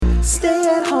stay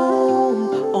at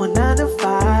home on 9 to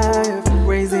 5,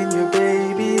 raising your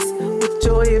babies with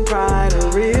joy and pride. A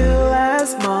real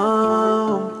ass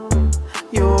mom,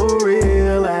 you're a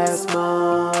real ass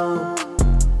mom.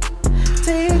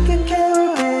 Taking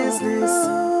care of business.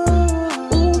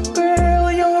 Ooh,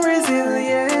 girl, you're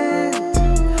resilient.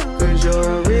 'Cause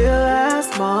you're a real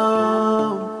ass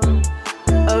mom.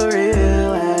 A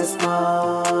real ass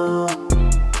mom.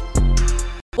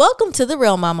 Welcome to the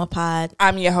Real Mama Pod.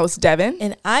 I'm your host, Devin.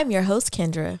 And I'm your host,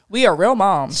 Kendra. We are real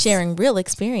moms. Sharing real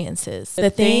experiences.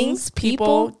 The things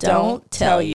people don't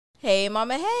tell you. Hey,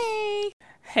 Mama, hey.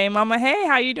 Hey, Mama, hey.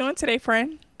 How you doing today,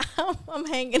 friend? I'm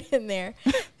hanging in there.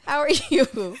 How are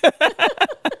you?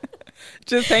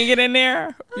 Just hanging in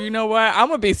there? You know what? I'm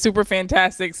going to be super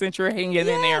fantastic since you're hanging in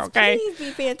there, okay? Please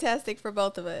be fantastic for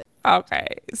both of us. Okay.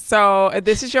 So if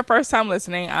this is your first time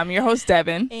listening, I'm your host,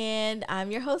 Devin. And I'm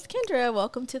your host, Kendra.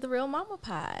 Welcome to the Real Mama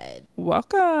Pod.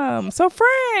 Welcome. So,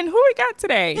 friend, who we got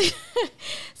today?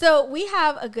 So we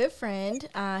have a good friend.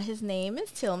 His name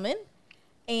is Tilmon.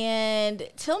 And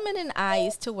Tilmon and I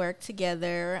used to work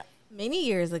together many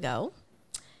years ago.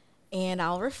 And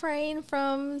I'll refrain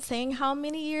from saying how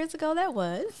many years ago that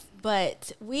was.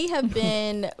 But we have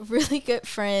been really good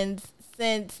friends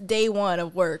since day one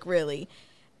of work, really.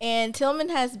 And Tilmon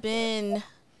has been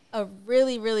a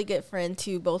really, really good friend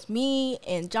to both me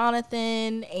and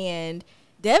Jonathan and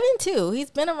Devin, too. He's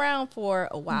been around for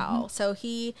a while. So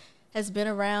he has been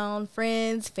around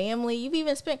friends, family. You've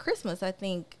even spent Christmas, I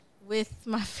think, with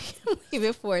my family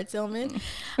before, Tilmon.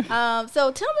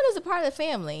 So Tilmon is a part of the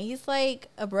family. He's like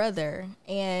a brother,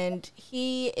 and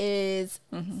he is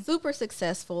super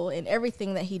successful in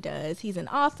everything that he does. He's an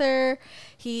author.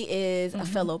 He is a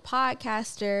fellow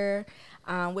podcaster,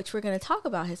 which we're going to talk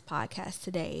about his podcast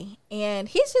today. And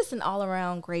he's just an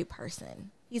all-around great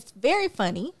person. He's very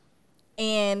funny,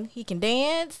 and he can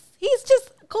dance. He's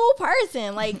just a cool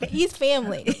person. Like, he's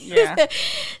family. Yeah.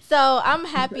 So I'm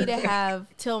happy to have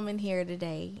Tilmon here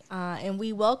today. And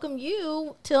we welcome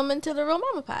you, Tilmon, to the Real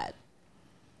Mama Pod.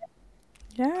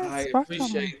 Yes, I welcome.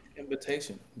 appreciate the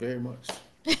invitation very much.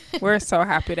 We're so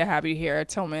happy to have you here,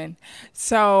 Tilmon.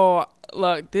 So,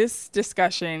 look, this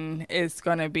discussion is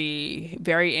going to be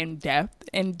very in-depth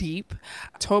and deep.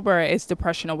 October is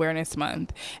Depression Awareness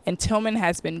Month, and Tilmon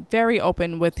has been very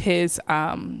open with his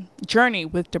journey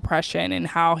with depression and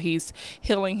how he's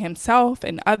healing himself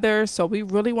and others. So we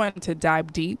really wanted to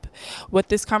dive deep with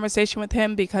this conversation with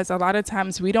him because a lot of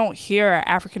times we don't hear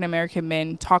African-American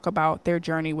men talk about their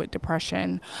journey with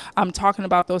depression. Talking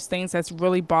about those things that's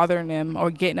really bothering them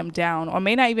or getting them down or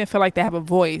may not even feel like they have a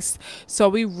voice. So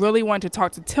we really want to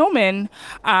talk to Tilmon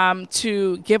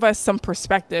to give us some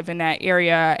perspective in that area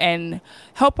and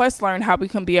help us learn how we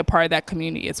can be a part of that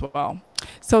community as well.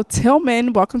 So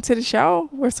Tilmon, welcome to the show.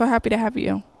 We're so happy to have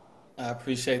you. I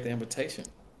appreciate the invitation.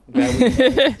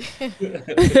 Glad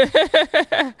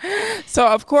So,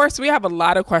 of course, we have a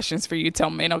lot of questions for you,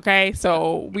 Tilmon, okay?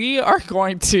 So we are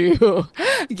going to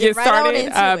get right on started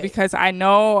into it. because I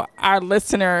know our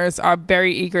listeners are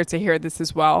very eager to hear this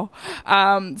as well.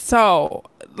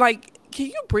 Can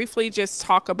you briefly just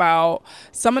talk about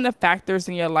some of the factors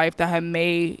in your life that have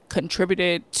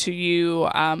contributed to you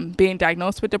being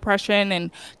diagnosed with depression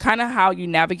and kind of how you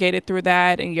navigated through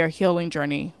that and your healing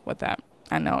journey with that?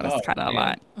 I know that's kind of a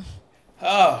lot.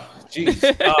 Oh, geez.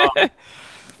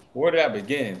 Where did I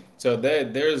begin? So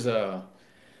there's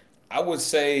I would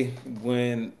say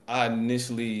when I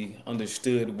initially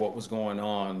understood what was going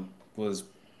on was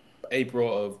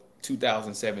April of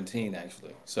 2017,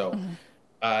 actually. So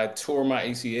I tore my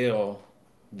ACL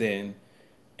then,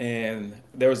 and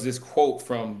there was this quote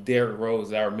from Derrick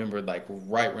Rose that I remembered like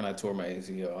right when I tore my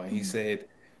ACL. And he said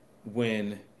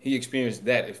when he experienced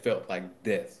that, it felt like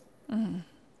death.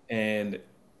 And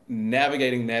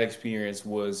navigating that experience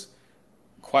was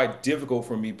quite difficult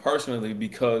for me personally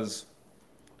because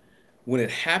when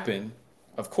it happened,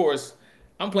 of course,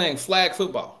 I'm playing flag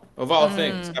football of all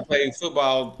things. I played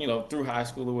football, through high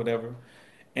school or whatever.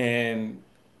 And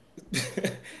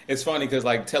it's funny because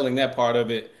like telling that part of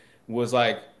it was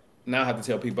like, now I have to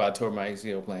tell people I tore my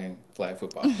ACL playing flag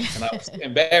football. And I was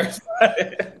embarrassed by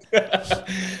it.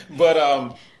 But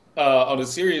on a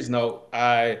serious note,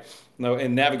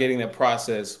 in navigating that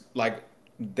process, like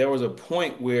there was a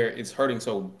point where it's hurting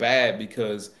so bad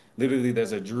because literally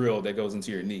there's a drill that goes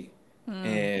into your knee.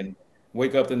 And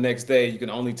wake up the next day, you can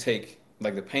only take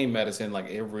like the pain medicine like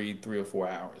every 3 or 4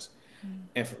 hours.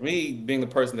 And for me, being the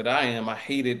person that I am, I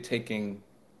hated taking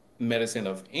medicine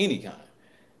of any kind.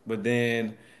 But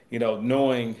then,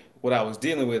 knowing what I was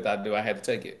dealing with, I had to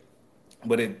take it.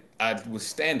 But I would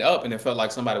stand up and it felt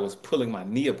like somebody was pulling my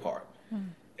knee apart.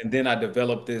 And then I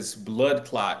developed this blood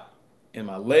clot in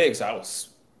my legs. I was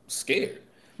scared.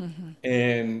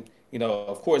 And,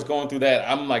 of course, going through that,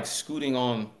 I'm like scooting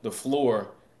on the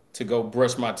floor to go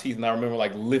brush my teeth. And I remember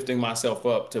like lifting myself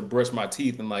up to brush my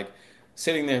teeth and like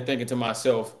sitting there thinking to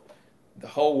myself, the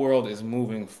whole world is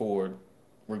moving forward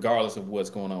regardless of what's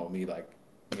going on with me. Like,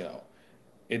 you know,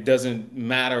 it doesn't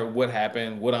matter what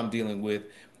happened, what I'm dealing with.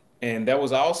 And that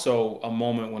was also a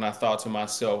moment when I thought to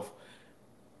myself,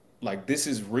 like, this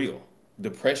is real.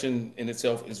 Depression in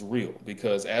itself is real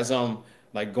because as I'm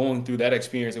like going through that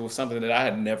experience, it was something that I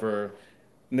had never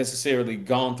necessarily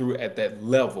gone through at that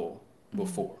level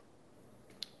before.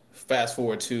 Fast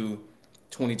forward to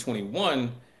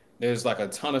 2021, there's like a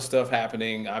ton of stuff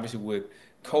happening, obviously with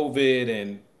COVID,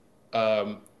 and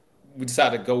um, we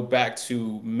decided to go back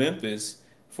to Memphis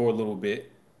for a little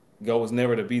bit. Goal was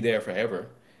never to be there forever.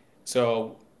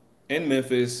 So in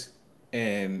Memphis,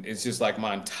 and it's just like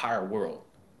my entire world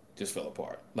just fell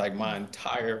apart. Like my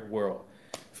entire world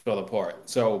fell apart.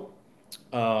 So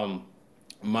um,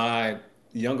 my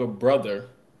younger brother,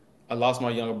 I lost my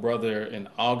younger brother in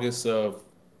August of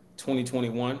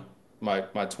 2021, my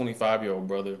 25-year-old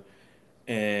brother.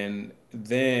 And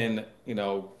then,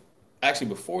 actually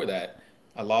before that,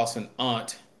 I lost an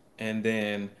aunt. And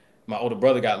then my older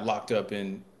brother got locked up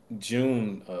in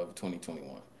June of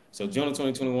 2021. So June of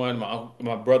 2021,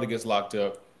 my brother gets locked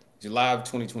up. July of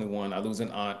 2021, I lose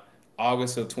an aunt.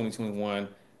 August of 2021,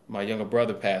 my younger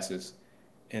brother passes.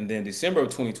 And then December of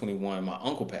 2021, my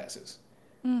uncle passes.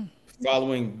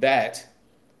 Following that,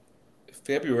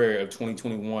 February of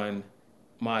 2021,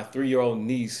 my 3-year-old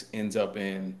niece ends up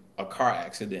in a car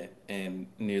accident and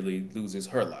nearly loses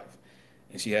her life.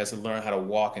 And she has to learn how to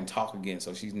walk and talk again.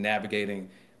 So she's navigating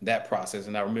that process.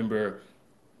 And I remember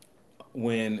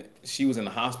when she was in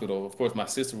the hospital, of course, my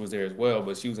sister was there as well,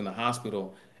 but she was in the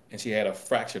hospital and she had a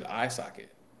fractured eye socket.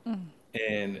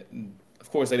 And of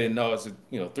course, they didn't know as a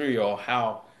 3-year-old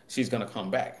how she's gonna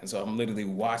come back. And so I'm literally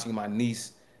watching my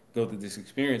niece go through this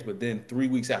experience. But then 3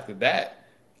 weeks after that,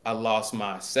 I lost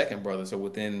my second brother. So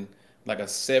within like a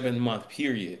 7-month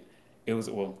period, it was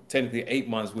well technically 8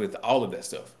 months with all of that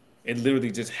stuff. It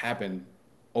literally just happened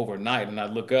overnight. And I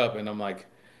look up and I'm like,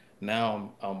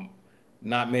 now I'm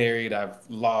not married. I've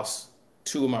lost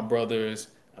two of my brothers.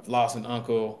 I've lost an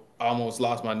uncle. I almost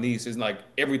lost my niece. It's like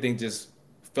everything just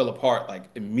fell apart like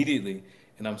immediately.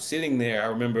 And I'm sitting there. I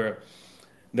remember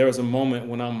there was a moment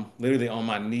when I'm literally on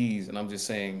my knees and I'm just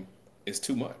saying, it's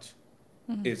too much.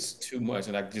 It's too much.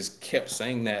 And I just kept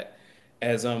saying that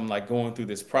as I'm like going through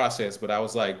this process. But I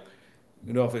was like,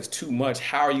 if it's too much,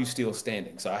 how are you still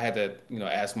standing? So I had to,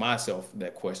 ask myself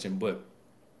that question. But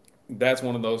that's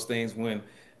one of those things when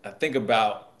I think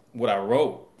about what I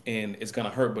wrote and it's gonna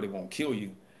hurt, but it won't kill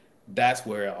you. That's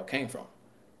where it all came from.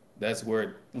 That's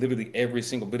where literally every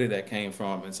single bit of that came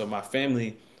from. And so my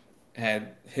family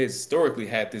had historically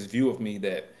had this view of me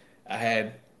that I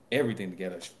had everything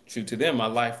together. True to them, my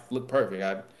life looked perfect.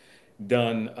 I've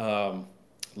done a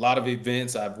lot of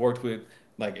events. I've worked with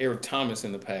like Eric Thomas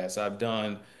in the past. I've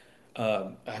had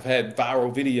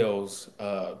viral videos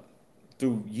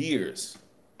through years.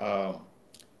 Um,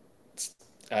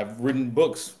 I've written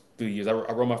books through years. I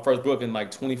wrote my first book in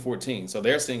like 2014. So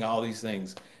they're seeing all these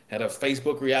things. Had a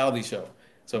Facebook reality show.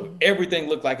 So everything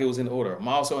looked like it was in order. I'm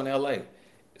also in LA.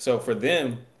 So for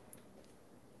them,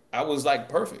 I was like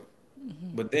perfect.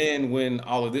 But then when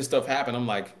all of this stuff happened, I'm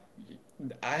like,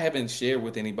 I haven't shared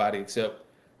with anybody except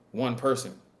one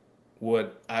person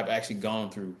what I've actually gone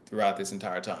through throughout this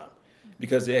entire time.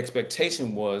 Because the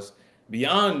expectation was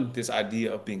beyond this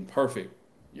idea of being perfect,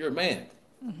 you're a man.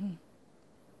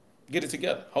 Get it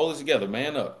together, hold it together,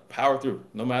 man up, power through,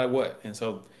 no matter what. And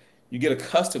so you get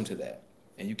accustomed to that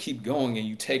and you keep going and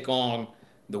you take on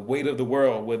the weight of the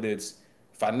world, whether it's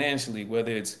financially,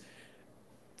 whether it's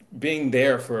being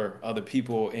there for other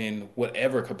people in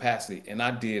whatever capacity. And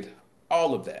I did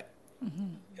all of that.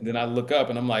 And then I look up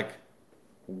and I'm like,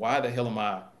 why the hell am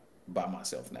I by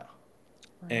myself now?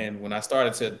 And when I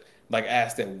started to like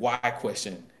ask that why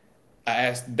question, I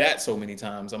asked that so many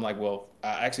times. I'm like, well,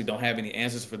 I actually don't have any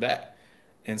answers for that.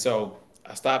 And so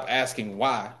I stopped asking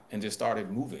why and just started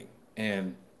moving.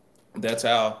 And that's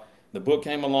how the book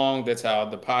came along. That's how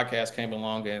the podcast came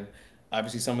along. And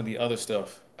obviously some of the other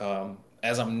stuff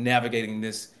as I'm navigating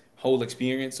this whole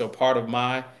experience. So part of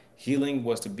my healing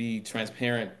was to be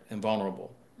transparent and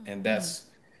vulnerable. And that's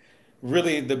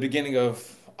really the beginning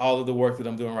of all of the work that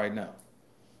I'm doing right now.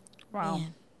 Wow.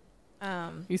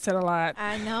 Man, You said a lot.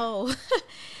 I know.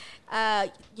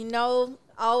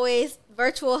 Always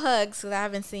virtual hugs because I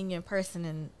haven't seen you in person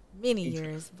in many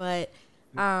years. But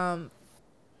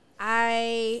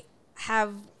I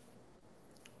have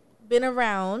been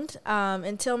around.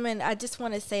 And Tillman, I just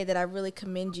want to say that I really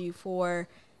commend you for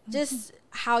just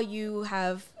how you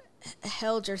have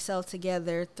held yourself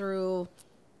together through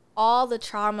all the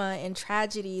trauma and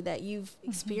tragedy that you've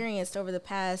experienced over the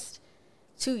past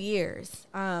 2 years.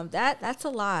 That's a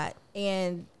lot,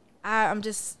 and I'm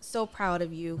just so proud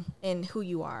of you and who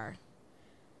you are.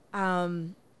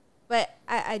 But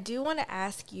I do want to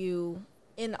ask you,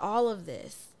 in all of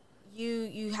this,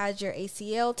 you had your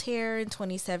ACL tear in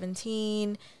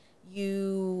 2017.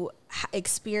 You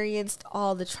experienced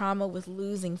all the trauma with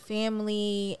losing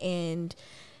family and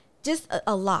just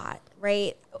a lot,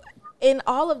 right? In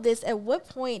all of this, at what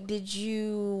point did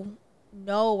you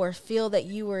know or feel that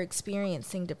you were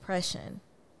experiencing depression?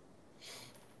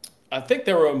 I think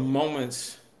there were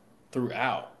moments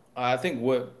throughout. I think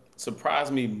what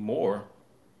surprised me more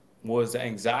was the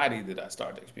anxiety that I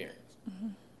started to experience.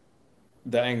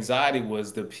 The anxiety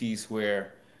was the piece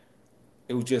where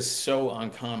it was just so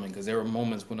uncommon because there were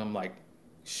moments when I'm like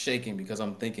shaking because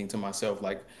I'm thinking to myself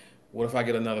like, what if I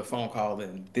get another phone call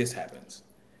and this happens?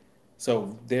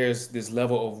 So there's this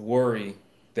level of worry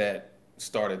that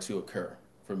started to occur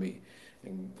for me.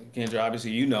 And Kendra,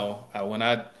 obviously,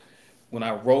 when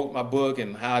I wrote my book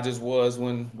and how I just was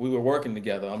when we were working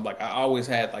together, I'm like I always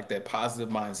had like that positive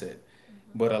mindset.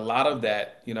 But a lot of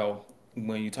that,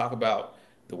 when you talk about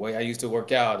the way I used to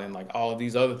work out and like all of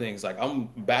these other things, like I'm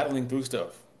battling through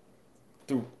stuff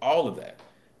through all of that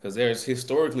because there's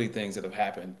historically things that have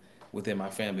happened within my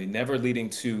family, never leading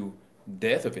to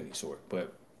death of any sort,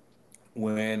 but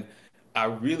when I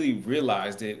really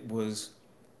realized it was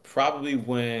probably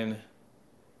when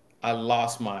I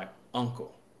lost my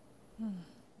uncle.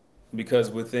 Because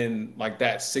within like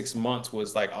that 6 months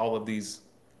was like all of these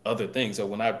other things. So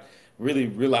when I really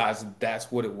realized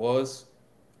that's what it was,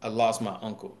 I lost my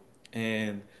uncle.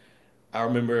 And I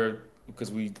remember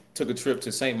because we took a trip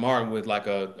to St. Martin with like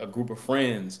a group of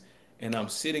friends, and I'm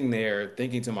sitting there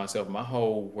thinking to myself, my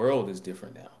whole world is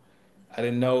different now. I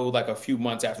didn't know like a few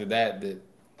months after that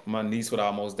my niece would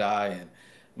almost die and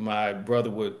my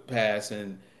brother would pass.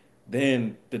 And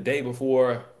then the day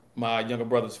before my younger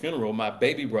brother's funeral, my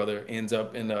baby brother ends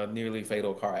up in a nearly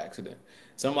fatal car accident.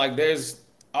 So I'm like, there's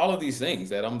all of these things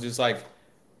that I'm just like,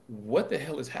 what the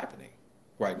hell is happening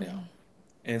right now?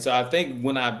 And so I think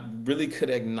when I really could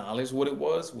acknowledge what it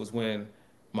was when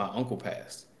my uncle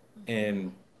passed.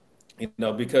 And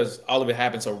because all of it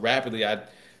happened so rapidly, I'd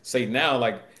say now,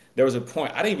 like, there was a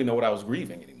point I didn't even know what I was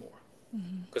grieving anymore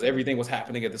because everything was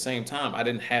happening at the same time. I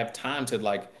didn't have time to,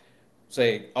 like,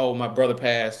 say, oh, my brother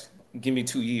passed, give me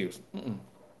 2 years.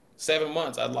 7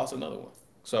 months, I lost another one.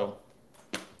 So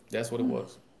that's what it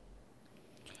was.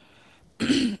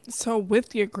 So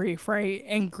with your grief, right,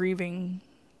 and grieving,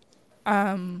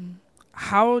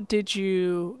 how did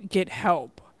you get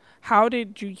help? How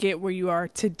did you get where you are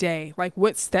today? Like,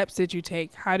 what steps did you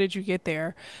take? How did you get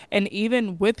there? And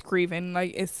even with grieving,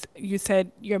 like you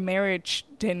said your marriage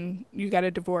didn't, you got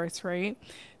a divorce, right?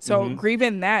 So Hmm.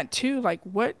 grieving that too, like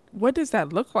what does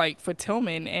that look like for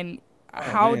Tillman? And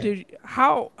Oh, man.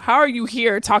 how are you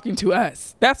here talking to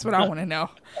us? That's what I want to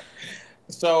know.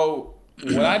 So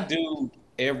what I do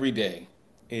every day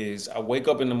is I wake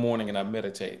up in the morning and I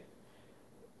meditate.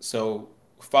 So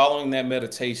following that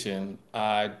meditation,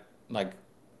 like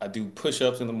I do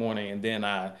push-ups in the morning and then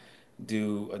I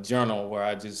do a journal where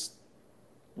I just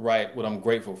write what I'm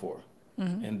grateful for.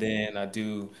 And then I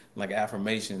do like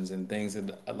affirmations and things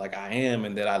that like I am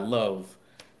and that I love.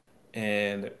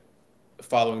 And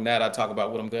following that, I talk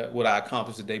about what I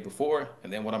accomplished the day before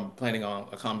and then what I'm planning on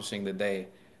accomplishing that day.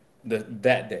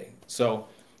 So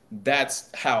that's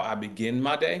how I begin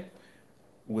my day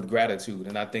with gratitude.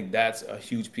 And I think that's a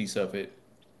huge piece of it.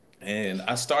 And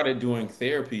I started doing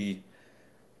therapy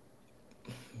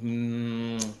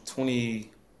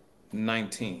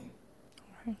 2019.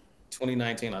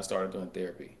 2019, I started doing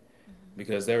therapy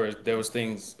because there was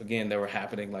things again that were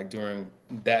happening like during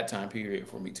that time period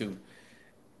for me too.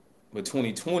 But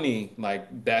 2020, like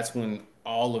that's when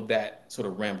all of that sort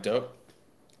of ramped up.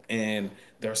 And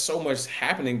there's so much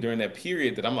happening during that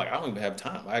period that I'm like, I don't even have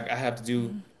time. I have to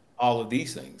do all of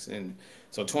these things. And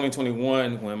so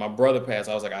 2021, when my brother passed,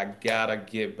 I was like, I gotta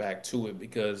get back to it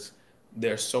because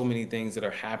there's so many things that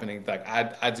are happening. Like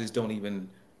I just don't even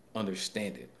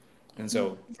understand it. And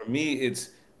so for me,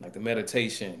 it's like the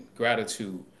meditation,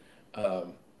 gratitude,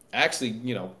 um, actually,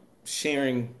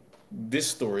 sharing this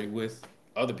story with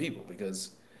other people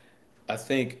because I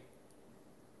think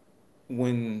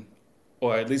when,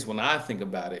 or at least when I think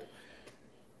about it,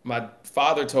 my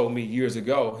father told me years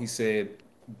ago, he said,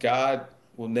 God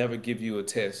will never give you a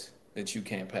test that you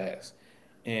can't pass.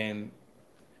 And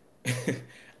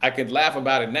I could laugh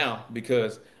about it now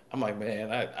because I'm like,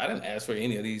 man, I didn't ask for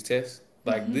any of these tests.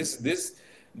 Like this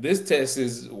test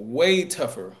is way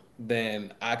tougher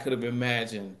than I could have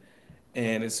imagined.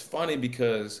 And it's funny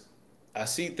because I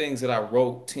see things that I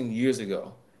wrote 10 years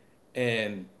ago,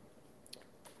 and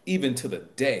even to the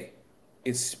day,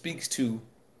 it speaks to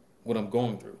what I'm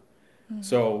going through.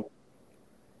 So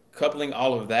coupling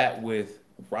all of that with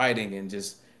writing and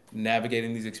just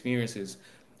navigating these experiences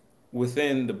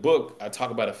within the book, I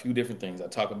talk about a few different things. I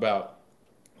talk about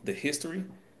the history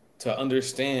to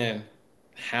understand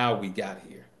how we got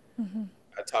here.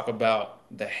 I talk about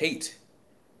the hate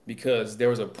because there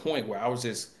was a point where I was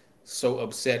just so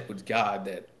upset with God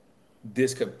that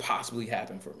this could possibly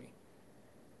happen for me.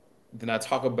 Then I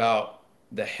talk about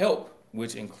the help,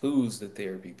 which includes the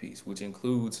therapy piece, which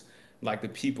includes like the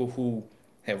people who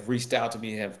have reached out to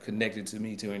me, have connected to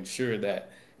me to ensure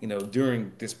that,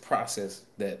 during this process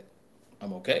that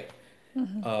I'm okay.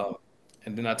 Uh,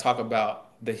 and then I talk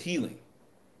about the healing,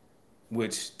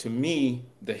 which to me,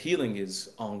 the healing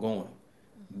is ongoing.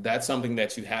 That's something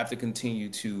that you have to continue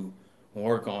to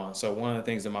work on. So one of the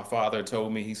things that my father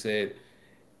told me, he said,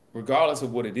 regardless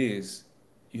of what it is,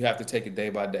 you have to take it day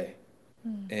by day.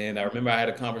 And I remember I had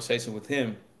a conversation with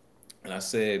him and I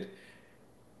said,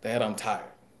 Dad, I'm tired.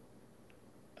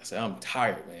 I said, I'm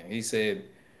tired, man. He said,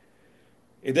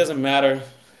 it doesn't matter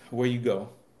where you go,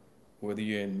 whether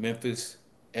you're in Memphis,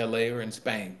 LA, or in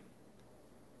Spain,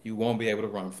 you won't be able to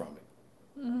run from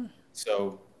it.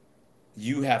 So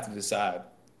you have to decide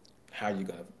how you're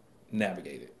going to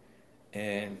navigate it.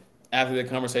 And after the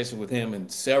conversation with him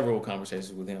and several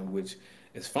conversations with him, which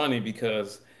is funny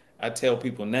because I tell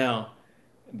people now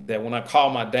that when I call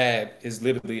my dad, it's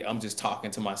literally I'm just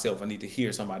talking to myself. I need to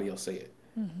hear somebody else say it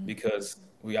because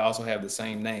we also have the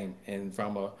same name. And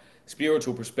from a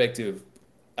spiritual perspective,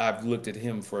 I've looked at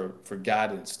him for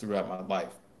guidance throughout my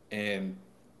life. And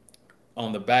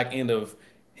on the back end of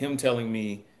him telling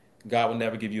me God will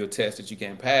never give you a test that you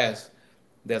can't pass,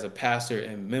 there's a pastor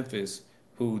in Memphis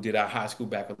who did our high school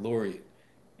baccalaureate.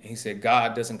 And he said,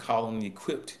 God doesn't call on the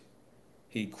equipped,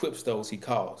 he equips those he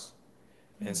calls.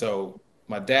 And so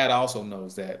my dad also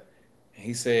knows that.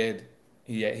 He said,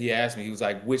 he asked me, he was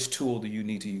like, which tool do you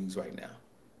need to use right now?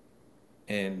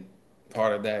 And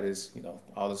part of that is,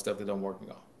 all the stuff that I'm working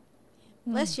on.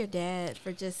 Bless your dad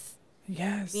for just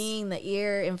Yes. being the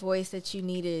ear and voice that you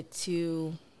needed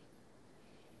to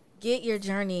get your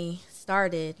journey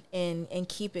started and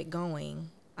keep it going.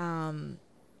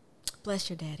 Bless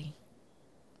your daddy.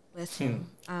 Bless him.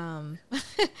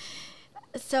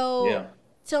 So, Yeah.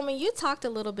 Tillman, you talked a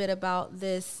little bit about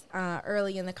this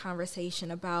early in the conversation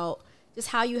about just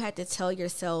how you had to tell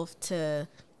yourself to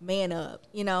man up.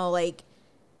 Like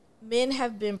men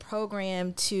have been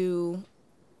programmed to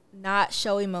not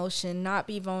show emotion, not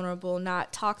be vulnerable,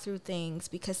 not talk through things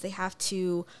because they have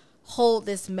to hold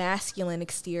this masculine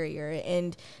exterior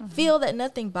and feel that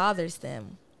nothing bothers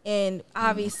them. And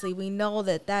obviously, we know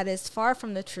that that is far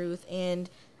from the truth. And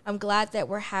I'm glad that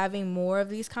we're having more of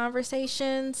these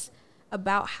conversations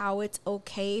about how it's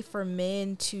okay for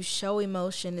men to show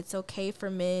emotion. It's okay for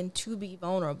men to be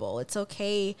vulnerable. It's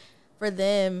okay for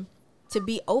them to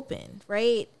be open,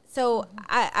 right? So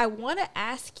I want to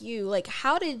ask you, like,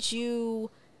 how did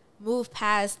you move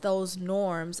past those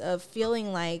norms of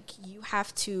feeling like you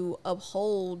have to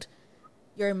uphold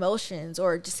your emotions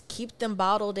or just keep them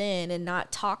bottled in and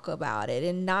not talk about it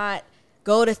and not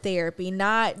go to therapy,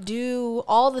 not do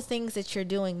all the things that you're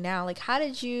doing now? Like, how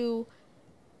did you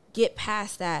get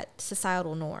past that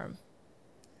societal norm?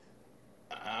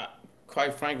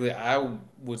 Quite frankly, I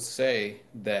would say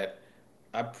that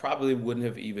I probably wouldn't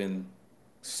have even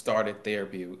started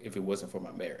therapy if it wasn't for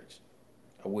my marriage.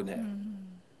 I wouldn't have.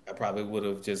 I probably would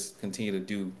have just continued to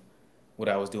do what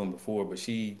I was doing before, but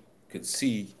she could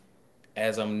see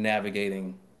as I'm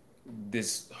navigating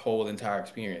this whole entire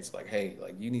experience, like, hey,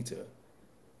 like you need to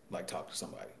like talk to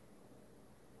somebody.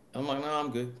 I'm like, no,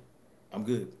 I'm good. I'm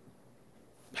good.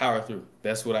 Power through.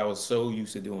 That's what I was so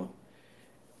used to doing.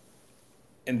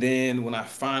 And then when I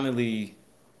finally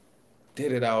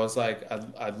did it, I was like,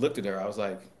 I looked at her. I was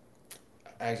like,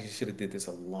 I actually should have did this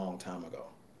a long time ago.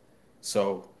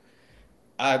 So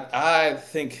I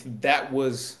think that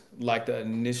was like the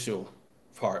initial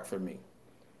part for me.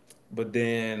 But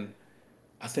then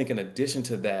I think in addition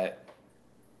to that,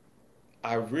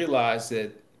 I realized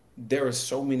that there are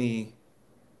so many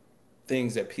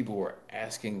things that people were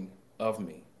asking of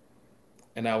me.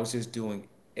 And I was just doing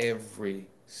every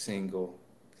single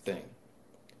thing.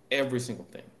 Every single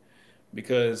thing.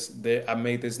 Because I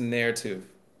made this narrative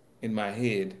in my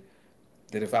head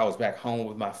that if I was back home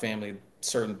with my family,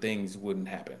 certain things wouldn't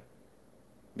happen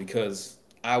because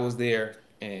I was there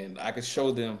and I could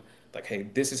show them like, hey,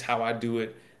 this is how I do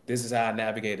it. This is how I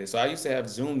navigate it. So I used to have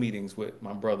Zoom meetings with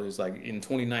my brothers like in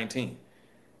 2019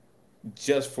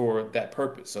 just for that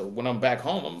purpose. So when I'm back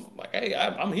home, I'm like, hey,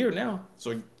 I'm here now.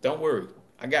 So don't worry.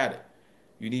 I got it.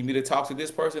 You need me to talk to this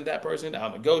person, that person,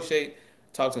 I'll negotiate,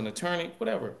 talk to an attorney,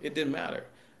 whatever. It didn't matter.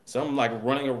 So I'm like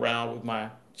running around with my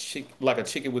like a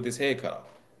chicken with his head cut off,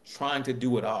 trying to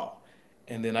do it all.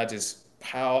 And then I just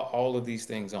pile all of these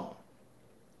things on.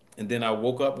 And then I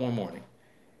woke up one morning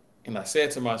and I said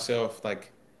to myself,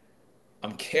 like,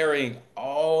 I'm carrying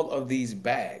all of these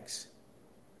bags,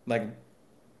 like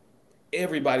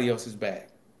everybody else's bag.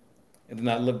 And then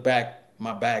I look back,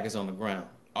 my bag is on the ground.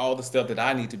 All the stuff that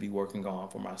I need to be working on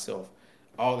for myself,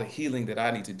 all the healing that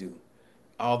I need to do,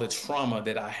 all the trauma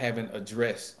that I haven't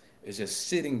addressed is just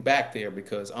sitting back there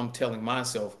because I'm telling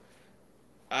myself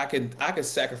I can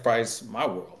sacrifice my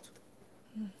world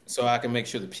so I can make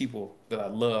sure the people that I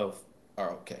love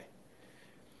are okay.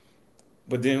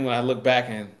 But then when I look back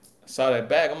and saw that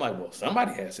bag, I'm like, well,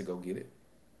 somebody has to go get it.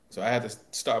 So I had to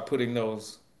start putting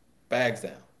those bags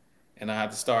down, and I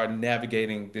had to start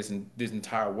navigating this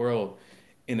entire world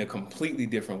in a completely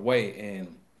different way.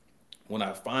 And when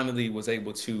I finally was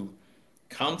able to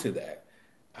come to that,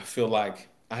 I feel like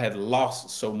I had lost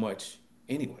so much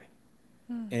anyway.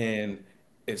 And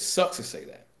it sucks to say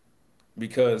that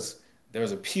because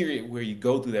there's a period where you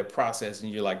go through that process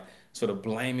and you're like sort of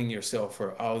blaming yourself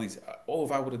for all these, oh,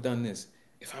 if I would have done this,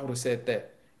 if I would have said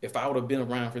that, if I would have been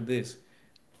around for this,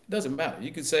 it doesn't matter.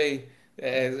 You could say,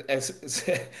 as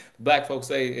black folks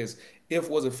say, is if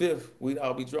was a fifth, we'd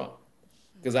all be drunk.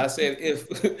 Because I said if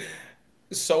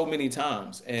so many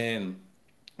times. And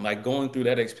like going through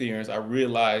that experience, I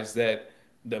realized that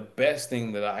the best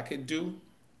thing that I could do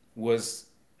was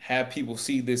have people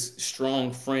see this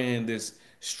strong friend, this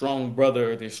strong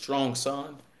brother, this strong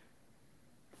son,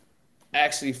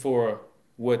 actually for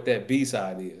what that B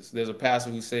side is. There's a pastor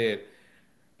who said,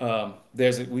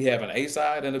 we have an A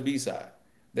side and a B side.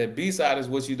 That B side is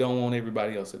what you don't want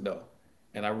everybody else to know.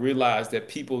 And I realized that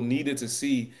people needed to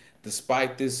see,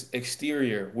 despite this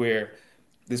exterior where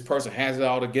this person has it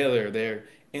all together, they're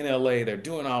in LA, they're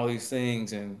doing all these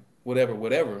things and whatever,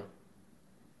 whatever.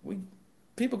 We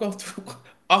people go through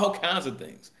all kinds of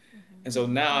things. And so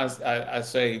now I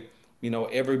say,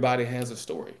 everybody has a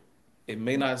story. It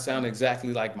may not sound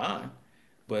exactly like mine,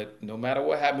 but no matter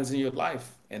what happens in your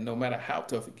life and no matter how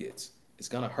tough it gets, it's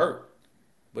going to hurt,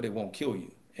 but it won't kill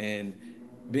you. And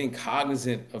being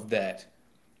cognizant of that,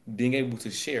 being able to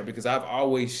share, because I've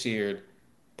always shared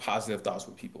positive thoughts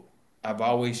with people. I've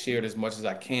always shared as much as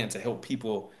I can to help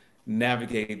people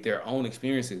navigate their own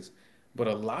experiences. But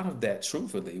a lot of that,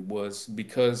 truthfully, was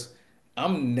because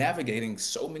I'm navigating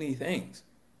so many things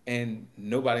and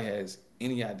nobody has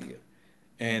any idea.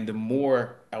 And the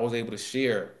more I was able to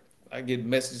share, I get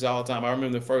messages all the time. I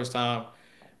remember the first time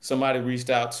somebody reached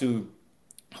out to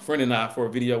a friend and I for a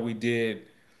video we did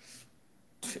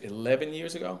 11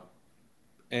 years ago.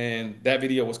 And that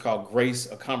video was called Grace,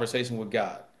 a Conversation with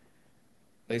God.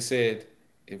 They said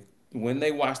if when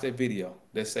they watched that video,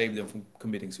 that saved them from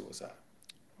committing suicide.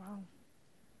 Wow.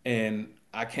 And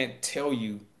I can't tell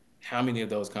you how many of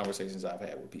those conversations I've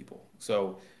had with people.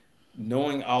 So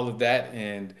knowing all of that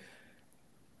and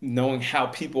knowing how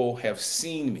people have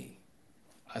seen me,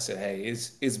 I said, hey,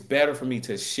 it's better for me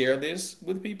to share this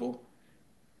with people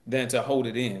than to hold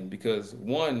it in because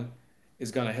one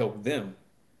is going to help them,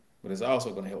 but it's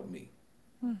also going to help me.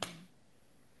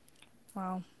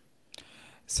 Wow.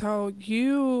 So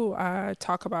you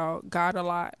talk about God a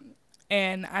lot,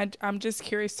 and I'm just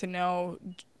curious to know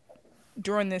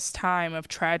during this time of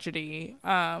tragedy,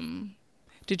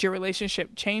 did your relationship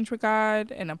change with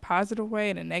God in a positive way,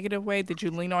 in a negative way? Did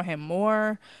you lean on Him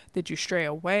more? Did you stray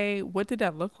away? What did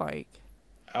that look like?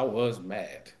 I was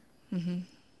mad.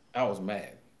 I was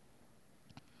mad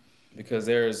because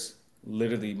there's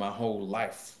literally my whole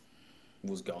life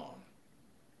was gone.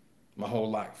 My whole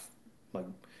life. Like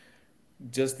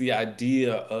just the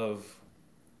idea of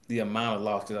the amount of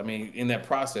loss. 'Cause I mean, in that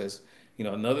process,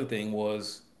 another thing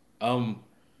was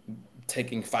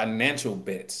taking financial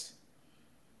bets,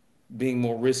 being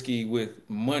more risky with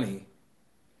money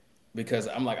because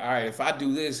I'm like, all right, if I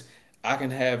do this, I can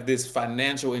have this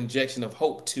financial injection of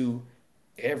hope to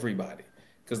everybody.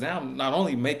 Because now I'm not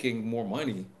only making more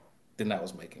money than I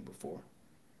was making before,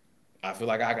 I feel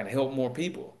like I can help more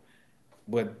people.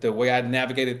 But the way I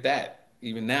navigated that,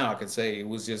 even now, I could say it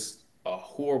was just a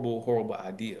horrible, horrible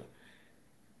idea.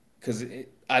 Because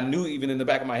I knew even in the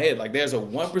back of my head, like there's a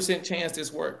 1% chance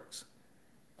this works.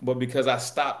 But because I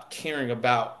stopped caring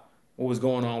about what was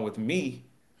going on with me,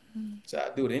 so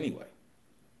I do it anyway.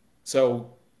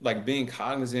 So, like being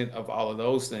cognizant of all of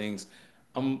those things,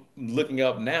 I'm looking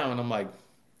up now and I'm like,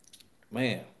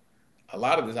 man, a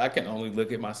lot of this I can only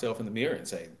look at myself in the mirror and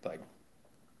say, like,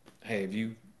 hey, if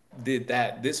you did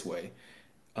that this way,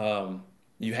 um,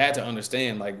 you had to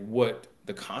understand like what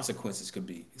the consequences could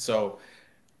be. So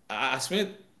I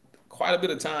spent quite a bit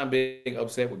of time being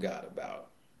upset with God about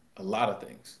a lot of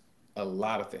things,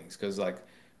 because like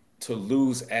to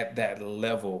lose at that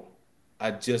level,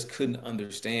 I just couldn't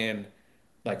understand,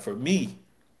 like for me,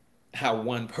 how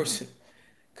one person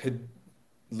could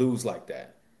lose like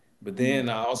that. But then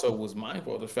I also was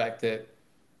mindful of the fact that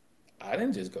I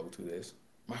didn't just go through this.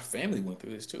 My family went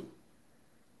through this too.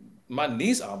 My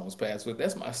niece almost passed, but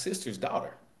that's my sister's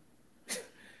daughter.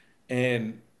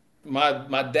 And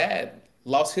my dad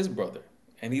lost his brother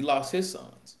and he lost his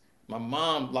sons. My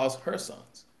mom lost her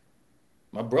sons.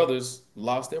 My brothers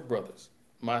lost their brothers.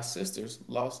 My sisters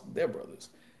lost their brothers.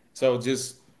 So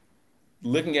just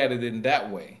looking at it in that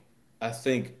way, I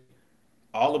think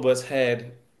all of us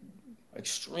had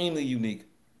extremely unique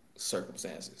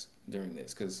circumstances during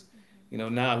this. Because,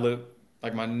 now I look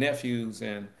like my nephews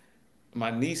and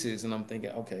my nieces, and I'm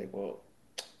thinking, okay, well,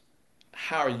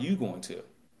 how are you going to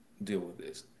deal with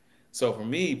this? So for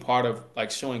me, part of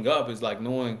like showing up is like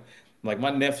knowing, like my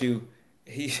nephew,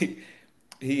 he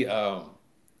he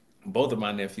both of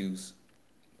my nephews,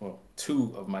 well,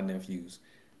 two of my nephews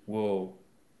will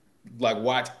like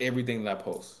watch everything that I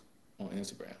post on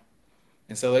Instagram.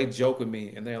 And so they joke with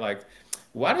me and they're like,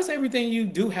 why does everything you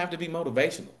do have to be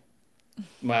motivational?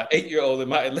 My 8-year old and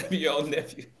my 11-year-old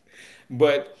nephew.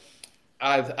 But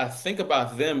I think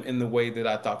about them in the way that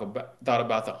I thought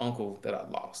about the uncle that I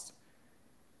lost,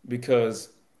 because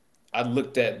I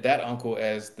looked at that uncle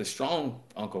as the strong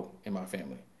uncle in my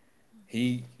family.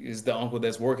 He is the uncle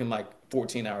that's working like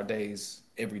 14-hour days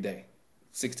every day,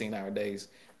 16-hour days,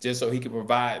 just so he can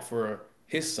provide for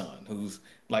his son, who's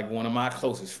like one of my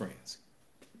closest friends,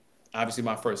 obviously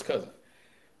my first cousin.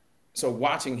 So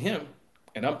watching him,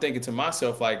 and I'm thinking to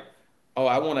myself, like, oh,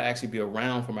 I want to actually be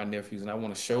around for my nephews and I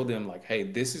want to show them, like, hey,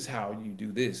 this is how you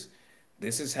do this.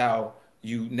 This is how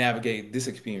you navigate this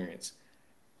experience.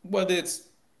 Whether it's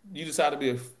you decide to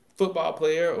be a football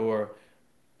player or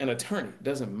an attorney,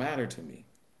 doesn't matter to me.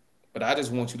 But I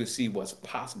just want you to see what's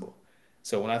possible.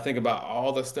 So when I think about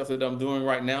all the stuff that I'm doing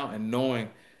right now and knowing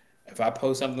if I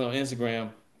post something on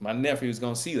Instagram, my nephew is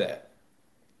going to see that.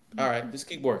 All right, just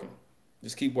keep working.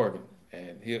 Just keep working.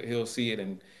 And he'll see it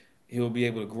and he'll be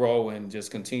able to grow and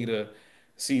just continue to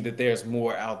see that there's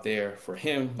more out there for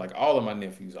him, like all of my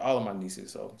nephews, all of my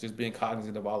nieces. So just being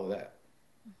cognizant of all of that.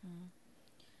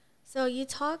 So you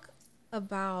talk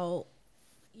about,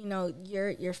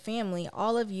 your family,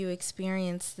 all of you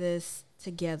experienced this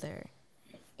together.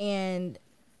 And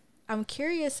I'm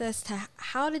curious as to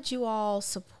how did you all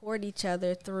support each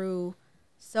other through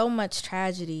so much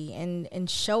tragedy and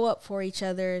show up for each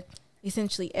other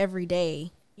essentially every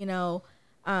day,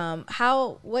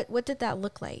 what did that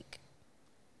look like?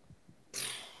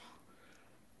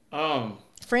 Um,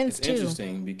 Friends it's too.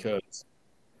 interesting because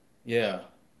yeah,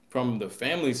 from the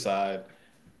family side,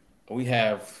 we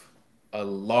have a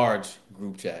large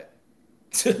group chat.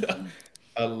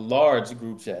 A large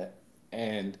group chat.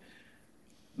 And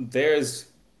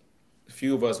there's a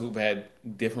few of us who've had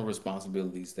different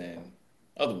responsibilities than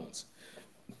other ones.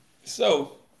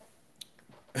 So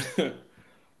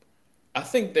I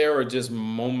think there were just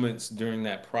moments during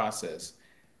that process,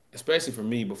 especially for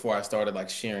me before I started like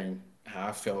sharing how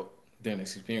I felt during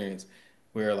this experience,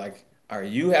 where like, all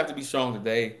right, you have to be strong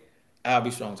today, I'll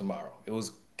be strong tomorrow. It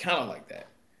was kind of like that.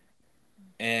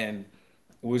 And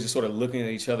we were just sort of looking at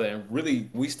each other and really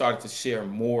we started to share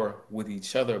more with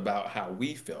each other about how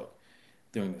we felt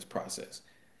during this process.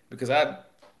 Because I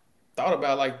thought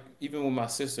about like even when my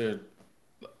sister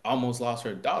almost lost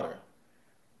her daughter,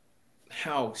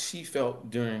 how she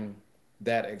felt during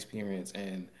that experience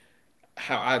and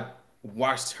how I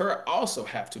watched her also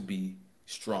have to be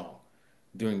strong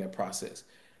during that process.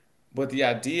 But the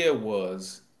idea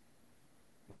was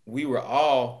we were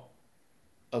all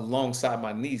alongside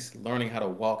my niece learning how to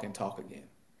walk and talk again.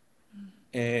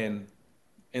 And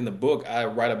in the book, I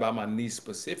write about my niece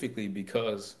specifically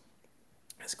because,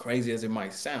 as crazy as it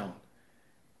might sound,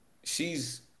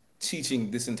 she's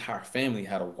teaching this entire family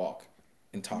how to walk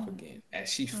and talk again as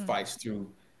she fights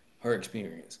through her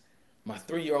experience. My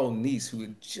 3-year old niece, who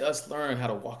had just learned how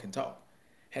to walk and talk,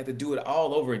 had to do it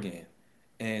all over again.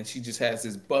 And she just has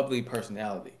this bubbly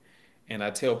personality. And I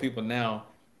tell people now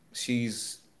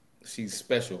she's she's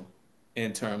special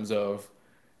in terms of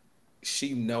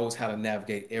she knows how to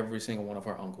navigate every single one of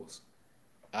her uncles.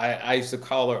 I used to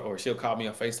call her, or she'll call me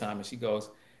on FaceTime, and she goes,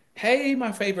 Hey,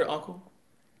 my favorite uncle.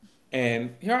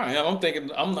 And here I am. I'm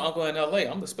thinking I'm the uncle in LA.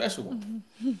 I'm the special one.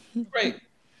 Great.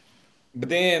 But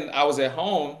then I was at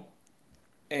home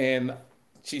and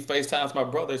she FaceTimes my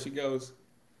brother. She goes,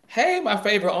 "Hey, my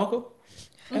favorite uncle."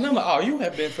 And I'm like, "Oh, you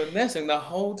have been finessing the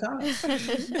whole time."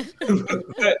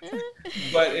 but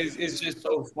but it's just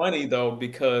so funny though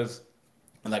because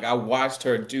like I watched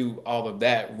her do all of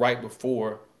that right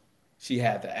before she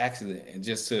had the accident, and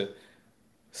just to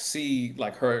see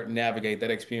like her navigate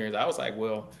that experience, I was like,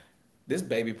 well, this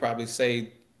baby probably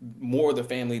saved more of the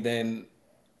family than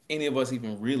any of us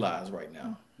even realize right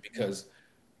now because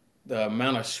the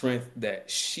amount of strength that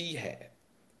she had.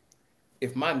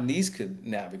 If my niece could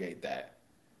navigate that,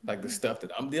 like the stuff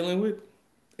that I'm dealing with,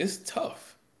 it's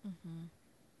tough.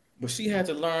 But she had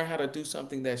to learn how to do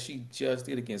something that she just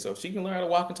did again. So if she can learn how to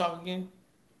walk and talk again,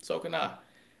 so can I.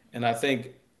 And I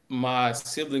think my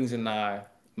siblings and I,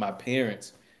 my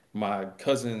parents, my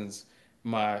cousins,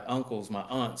 my uncles, my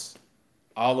aunts,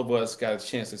 all of us got a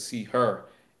chance to see her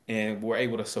and we're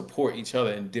able to support each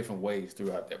other in different ways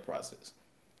throughout that process.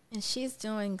 And she's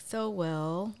doing so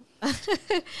well.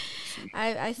 She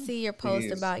I see your post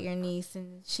is. about your niece,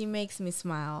 and she makes me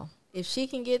smile. If she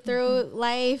can get through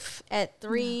life at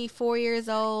 3, 4 years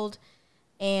old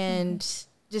and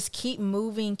just keep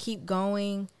moving, keep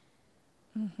going,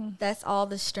 that's all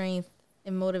the strength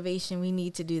and motivation we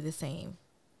need to do the same.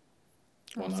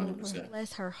 100%.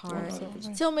 Bless her heart. Absolutely.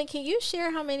 100%. Tillman, can you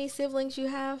share how many siblings you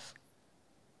have?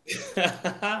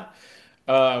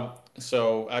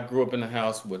 So I grew up in a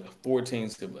house with 14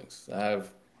 siblings.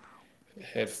 I've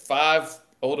had five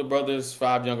older brothers,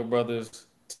 five younger brothers,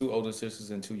 two older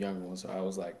sisters, and two younger ones. So I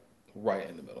was like right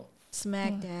in the middle.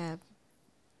 Smack dab.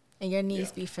 And your Yeah.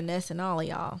 niece be finessing all of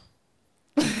y'all.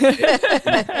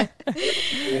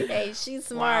 Hey, she's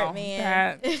smart, Wow.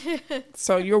 man. That.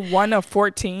 So you're one of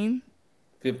 14,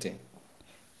 15.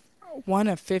 one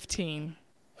of 15.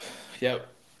 Yep.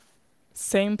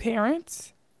 Same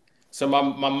parents? So my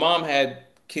mom had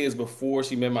kids before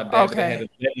she met my dad, but Okay.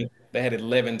 they had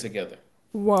 11 together.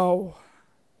 Whoa.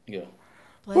 Yeah.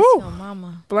 Bless Woo. your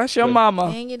mama Bless your But mama.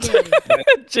 and your daddy.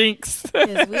 Jinx.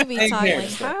 Because we be same talking like,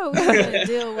 parents though. how are we going to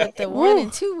deal with the one Woo.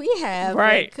 and two we have? But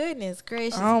Right. goodness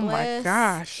gracious, Oh my bless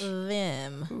gosh.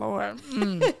 them. Lord.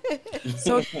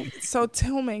 So so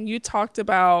Tillman, you talked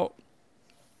about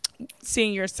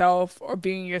seeing yourself or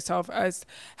being yourself as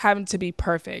having to be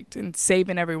perfect and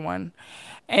saving everyone.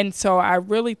 And so I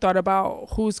really thought about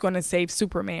who's going to save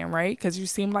Superman, right? Because you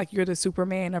seem like you're the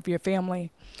Superman of your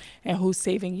family and who's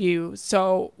saving you.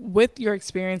 So, with your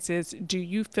experiences, do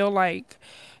you feel like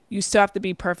you still have to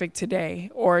be perfect today,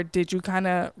 or did you kind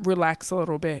of relax a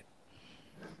little bit?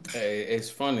 Hey, it's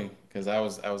funny because I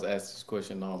was asked this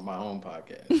question on my own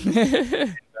podcast.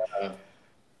 Uh,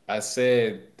 I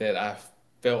said that I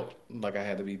felt like I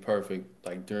had to be perfect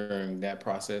like during that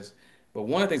process. But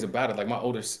one of the things about it, like my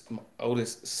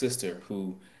oldest sister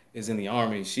who is in the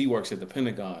army, she works at the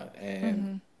Pentagon, and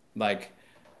like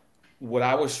what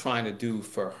I was trying to do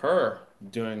for her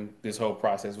during this whole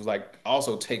process was like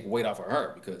also take weight off of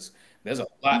her because there's a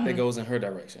lot that goes in her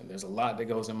direction. There's a lot that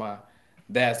goes in my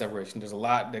dad's direction. There's a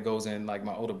lot that goes in like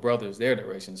my older brothers, their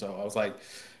direction. So I was like,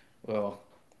 well,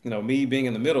 me being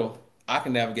in the middle, I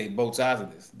can navigate both sides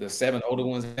of this, the seven older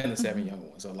ones and the seven younger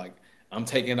ones. So like I'm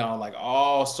taking on like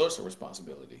all sorts of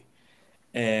responsibility.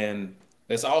 And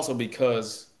it's also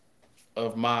because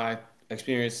of my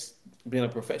experience being a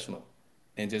professional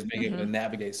and just being able to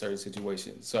navigate certain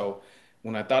situations. So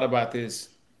when I thought about this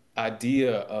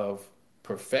idea of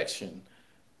perfection,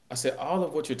 I said, all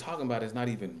of what you're talking about is not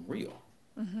even real.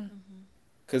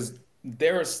 Because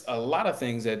there's a lot of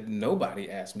things that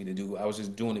nobody asked me to do. I was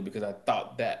just doing it because I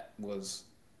thought that was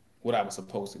what I was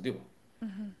supposed to do.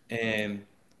 And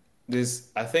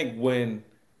I think when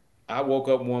I woke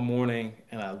up one morning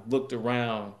and I looked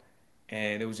around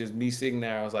and it was just me sitting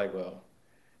there, I was like, well,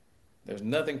 there's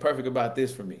nothing perfect about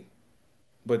this for me,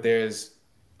 but there's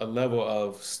a level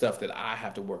of stuff that I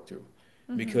have to work through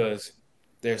because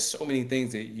there's so many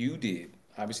things that you did.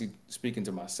 Obviously, speaking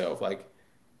to myself, like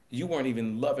you weren't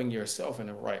even loving yourself in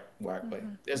the right way.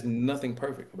 There's nothing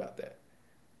perfect about that.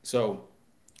 So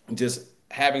just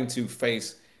having to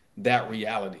face that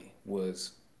reality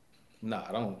was, nah,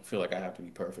 I don't feel like I have to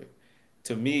be perfect.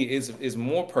 To me, it's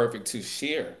more perfect to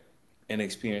share an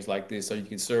experience like this so you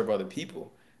can serve other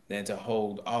people than to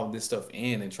hold all of this stuff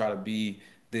in and try to be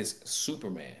this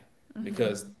Superman.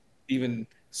 Because even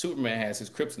Superman has his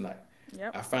kryptonite.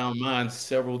 Yep. I found mine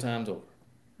several times over.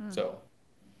 So,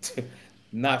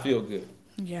 not feel good.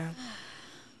 Yeah.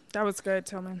 That was good,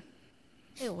 Tillman.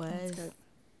 It That's was. good.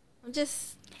 I'm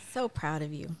just so proud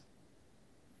of you.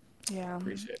 Yeah,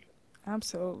 Appreciate it.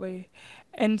 absolutely.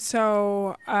 And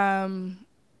so,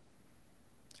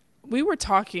 we were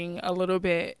talking a little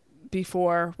bit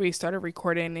before we started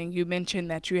recording, and you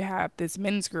mentioned that you have this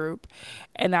men's group,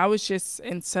 and I was just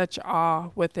in such awe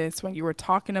with this when you were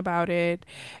talking about it,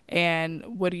 and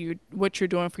what you're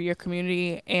doing for your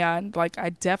community, and like I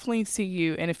definitely see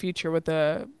you in the future with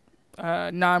a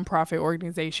nonprofit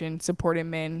organization supporting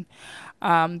men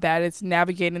that is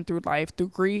navigating through life through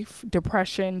grief,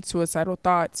 depression, suicidal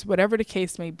thoughts, whatever the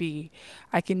case may be.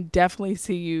 I can definitely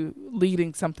see you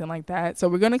leading something like that. So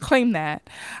we're going to claim that.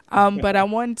 But I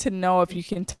wanted to know if you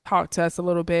can talk to us a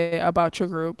little bit about your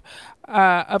group.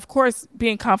 Of course,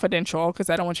 being confidential,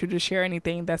 because I don't want you to share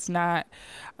anything that's not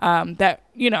that,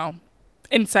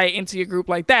 insight into your group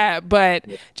like that, but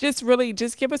just really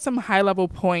just give us some high level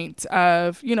points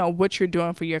of what you're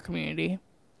doing for your community.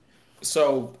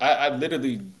 So I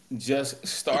literally just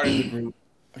started the group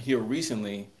here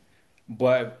recently,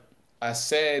 but I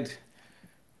said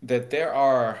that there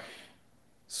are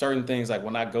certain things like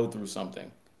when I go through something,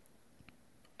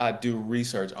 I do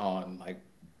research on like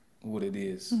what it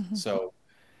is. So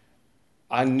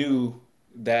I knew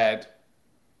that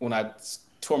when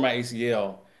tore my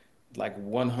ACL, like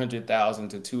 100,000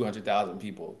 to 200,000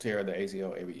 people tear their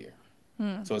ACL every year.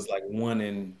 So it's like one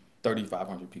in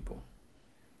 3,500 people.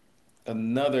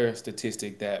 Another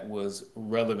statistic that was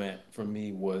relevant for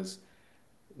me was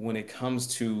when it comes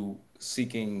to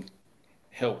seeking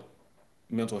help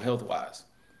mental health wise,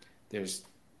 there's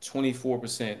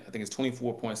 24%, I think it's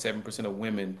 24.7% of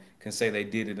women can say they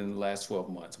did it in the last 12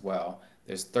 months, while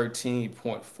there's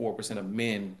 13.4% of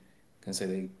men can say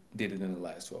they did it in the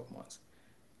last 12 months.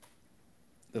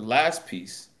 The last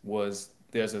piece was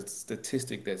there's a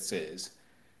statistic that says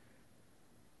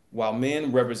while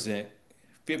men represent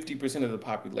 50% of the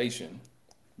population,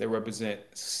 they represent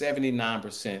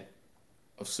 79%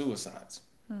 of suicides.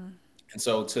 And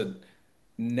so to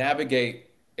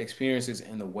navigate experiences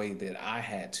in the way that I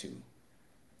had to,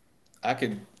 I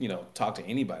could, talk to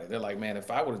anybody. They're like, man, if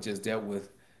I would have just dealt with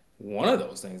one of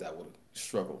those things, I would have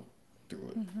struggled through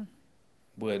it.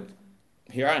 But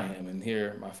here I am, and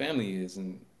here my family is,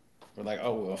 and we're like,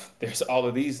 oh well, there's all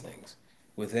of these things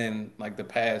within like the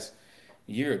past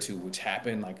year or two, which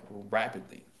happened like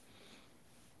rapidly.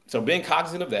 So being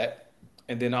cognizant of that,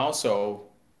 and then also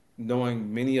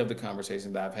knowing many of the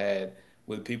conversations that I've had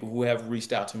with people who have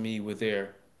reached out to me with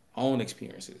their own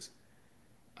experiences,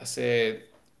 I said,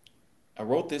 I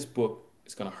wrote this book.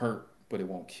 It's gonna hurt, but it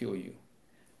won't kill you.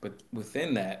 But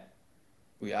within that,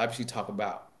 we obviously talk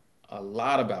about a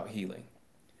lot about healing.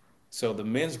 So the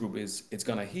men's group is it's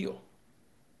gonna heal,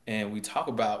 and we talk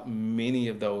about many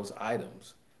of those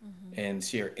items and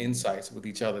share insights with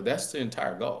each other. That's the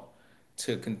entire goal,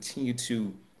 to continue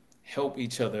to help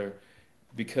each other,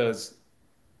 because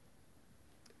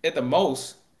at the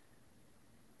most,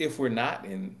 if we're not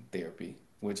in therapy,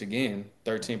 which again,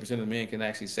 13% of men can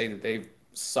actually say that they've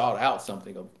sought out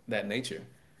something of that nature,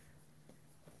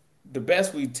 the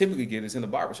best we typically get is in the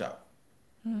barbershop.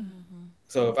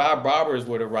 So if our barbers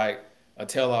were to write a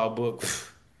tell-all book,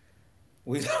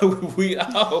 we we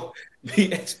all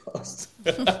be exposed.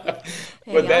 Hey, But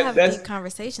y'all that have deep that's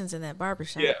conversations in that yeah.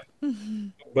 barbershop.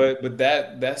 But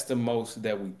that's the most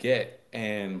that we get,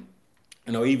 and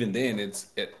even then it's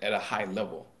at a high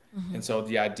level. And so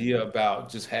the idea about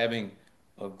just having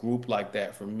a group like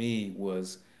that for me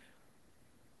was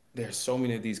there's so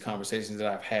many of these conversations that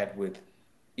I've had with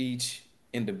each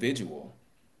individual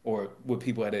or with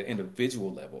people at an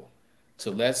individual level.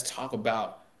 So let's talk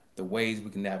about the ways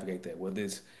we can navigate that, whether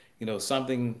it's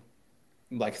something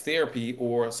like therapy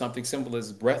or something simple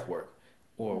as breath work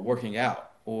or working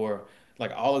out or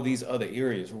like all of these other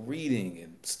areas, reading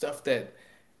and stuff that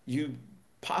you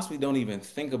possibly don't even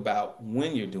think about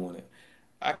when you're doing it.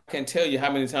 I can tell you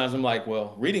how many times I'm like,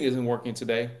 well, reading isn't working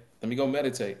today. Let me go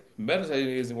meditate.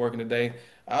 Meditating isn't working today.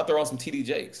 I'll throw on some TD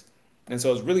Jakes. And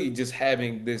so it's really just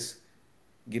having this,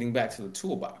 getting back to the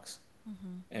toolbox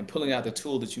and pulling out the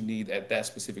tool that you need at that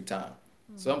specific time.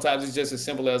 Sometimes it's just as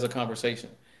simple as a conversation.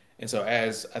 And so,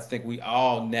 as I think we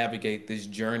all navigate this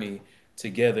journey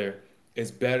together, it's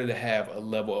better to have a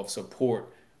level of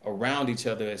support around each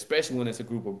other, especially when it's a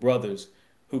group of brothers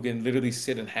who can literally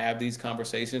sit and have these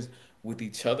conversations with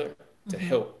each other to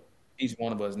help each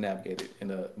one of us navigate it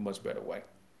in a much better way.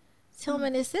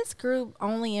 Tillman, is this group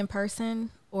only in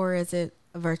person or is it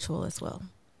virtual as well?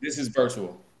 This is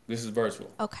virtual. This is virtual.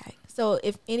 Okay. So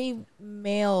if any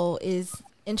male is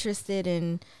interested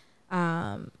in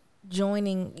um,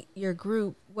 joining your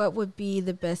group, what would be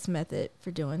the best method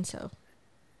for doing so?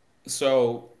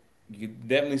 So you can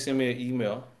definitely send me an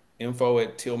email,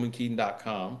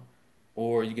 info@tillmankeaton.com.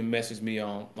 or you can message me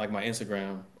on like my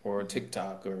Instagram or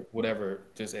TikTok or whatever,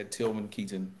 just at Tilmon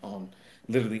Keaton on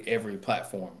literally every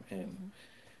platform, and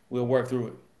we'll work through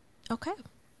it. Okay.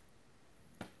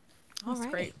 All That's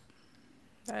right. great.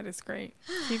 That is great.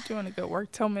 Keep doing the good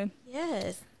work, Tillman.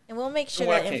 Yes. And we'll make Do sure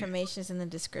what that I can. information is in the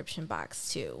description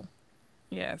box too.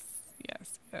 Yes,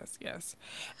 yes, yes, yes.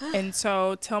 And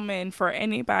so, Tillman, for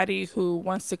anybody who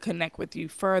wants to connect with you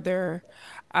further,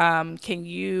 can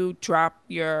you drop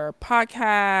your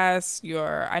podcast?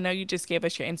 I know you just gave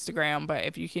us your Instagram, but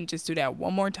if you can just do that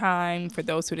one more time for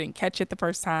those who didn't catch it the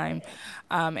first time.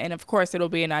 And of course, it'll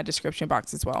be in our description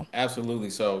box as well. Absolutely.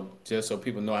 So just so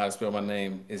people know how to spell my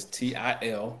name, is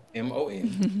Tilmon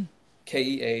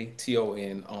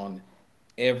on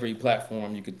every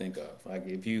platform you could think of. Like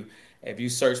if you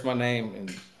search my name,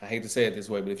 and I hate to say it this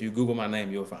way, but if you Google my name,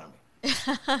 you'll find me.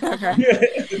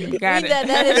 Okay. Got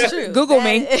That is it. true. Google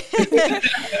me.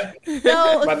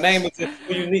 So, My name is just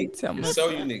so unique. It's Tillman. so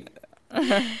unique.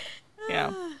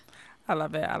 Yeah. I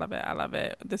love it. I love it. I love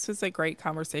it. This was a great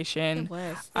conversation. it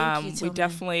was. Thank you, We Tillman.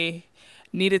 definitely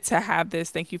needed to have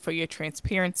this. Thank you for your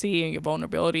transparency and your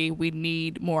vulnerability. We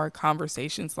need more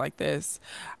conversations like this.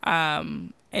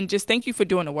 And just thank you for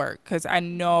doing the work, because I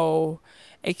know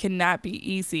it cannot be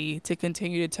easy to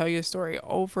continue to tell your story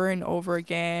over and over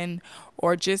again,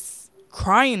 or just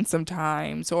crying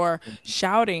sometimes, or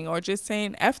shouting, or just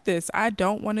saying, F this, I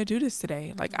don't want to do this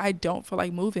today. Like, I don't feel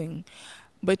like moving.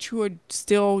 But you are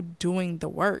still doing the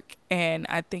work. And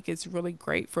I think it's really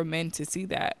great for men to see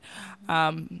that.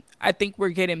 I think we're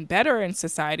getting better in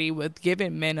society with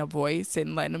giving men a voice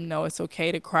and letting them know it's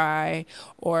okay to cry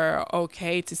or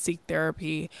okay to seek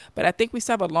therapy. But I think we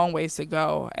still have a long ways to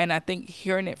go. And I think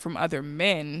hearing it from other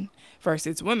men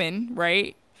versus women,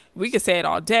 right? We could say it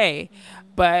all day,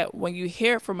 but when you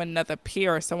hear it from another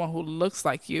peer or someone who looks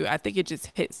like you, I think it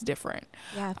just hits different.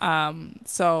 Yeah.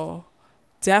 So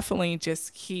definitely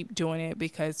just keep doing it,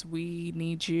 because we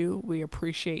need you. We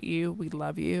appreciate you. We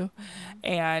love you.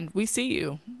 And we see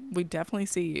you. We definitely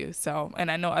see you. So, and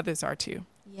I know others are too.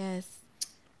 Yes.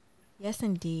 Yes,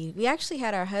 indeed. We actually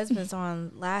had our husbands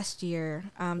on last year.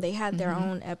 They had their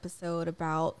own episode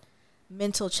about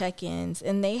mental check-ins,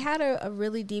 and they had a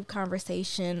really deep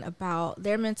conversation about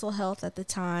their mental health at the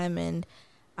time, and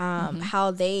how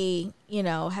they,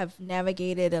 have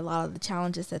navigated a lot of the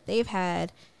challenges that they've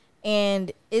had.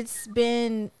 And it's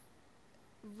been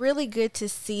really good to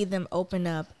see them open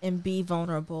up and be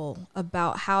vulnerable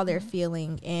about how they're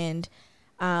feeling, and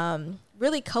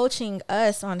really coaching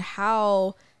us on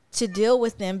how to deal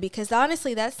with them, because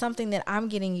honestly, that's something that I'm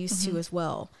getting used to as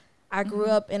well. I grew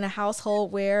up in a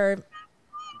household where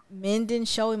men didn't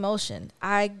show emotion.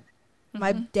 My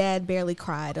dad barely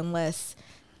cried unless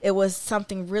it was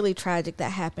something really tragic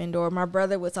that happened, or my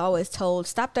brother was always told,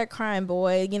 stop that crying,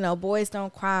 boy. Boys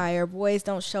don't cry, or boys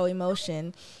don't show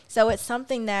emotion. So it's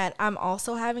something that I'm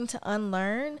also having to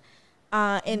unlearn.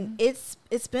 And it's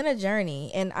been a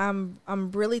journey, and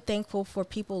I'm really thankful for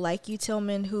people like you,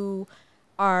 Tilmon, who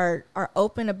are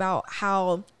open about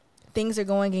how things are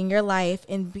going in your life,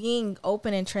 and being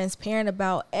open and transparent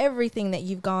about everything that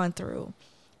you've gone through,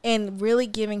 and really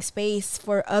giving space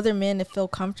for other men to feel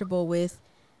comfortable with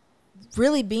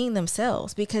really being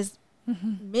themselves, because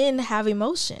men have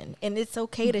emotion, and it's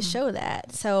okay to show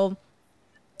that. So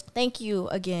thank you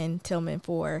again, Tilmon,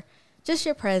 for just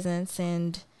your presence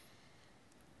and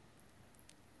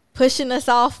pushing us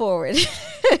all forward.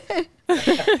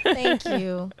 Thank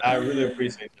you. I really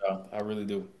appreciate y'all. I really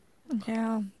do.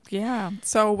 Yeah. Yeah.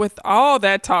 So with all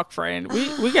that talk, friend,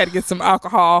 we got to get some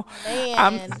alcohol.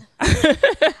 Man,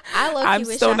 I low-key I'm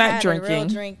wish still I not had drinking. a real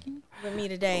drink with me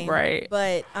today. Right.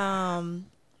 But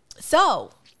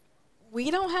so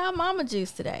we don't have mama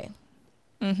juice today.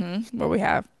 What we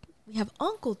have? We have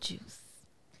uncle juice.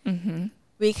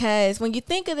 Because when you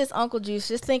think of this uncle juice,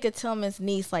 just think of Tillman's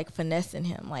niece like finessing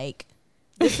him. Like,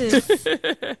 this is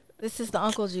the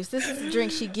uncle juice. This is the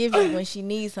drink she gives you when she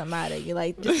needs something out of you.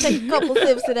 Like, just take a couple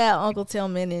sips of that, Uncle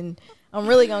Tilmon, and I'm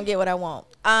really gonna get what I want.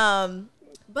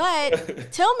 But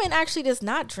Tilmon actually does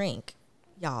not drink,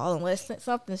 y'all, unless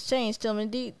something's changed.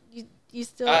 Tilmon, do you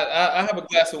still? I have a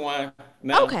glass of wine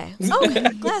now. Okay,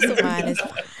 glass of wine is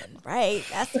fine, right?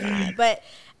 That's fine. But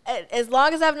as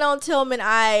long as I've known Tilmon,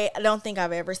 I don't think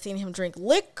I've ever seen him drink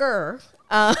liquor.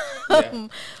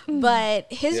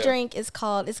 But his drink is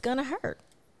called "It's Gonna Hurt."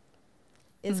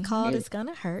 It's called "It's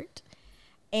Gonna Hurt,"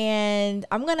 and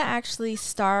I'm gonna actually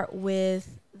start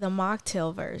with the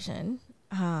mocktail version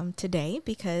today,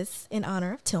 because in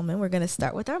honor of Tilmon, we're gonna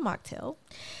start with our mocktail.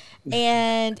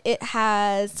 And it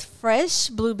has fresh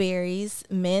blueberries,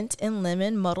 mint, and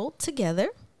lemon muddled together.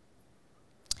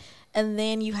 And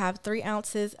then you have 3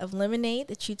 ounces of lemonade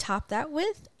that you top that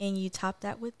with, and you top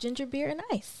that with ginger beer and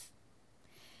ice.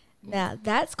 Now,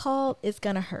 that's called It's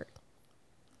Gonna Hurt.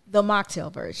 The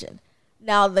mocktail version.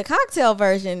 Now, the cocktail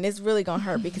version is really gonna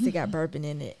hurt because it got bourbon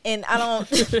in it. And I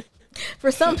don't...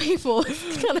 For some people,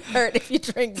 it's gonna hurt if you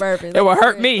drink bourbon. It will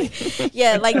hurt me.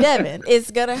 Yeah, like Devin,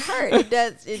 it's gonna hurt. It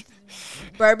does.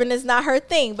 Bourbon is not her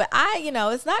thing, but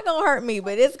it's not gonna hurt me,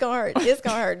 but it's gonna hurt. It's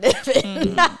gonna hurt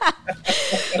Devin.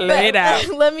 Lay it out.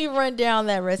 Let me run down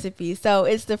that recipe. So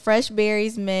it's the fresh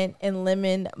berries, mint, and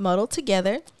lemon muddled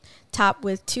together, topped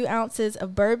with 2 ounces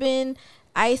of bourbon.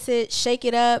 Ice it, shake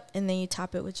it up, and then you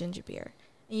top it with ginger beer.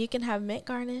 And you can have mint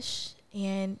garnish,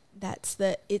 and that's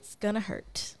It's Gonna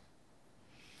Hurt.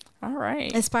 All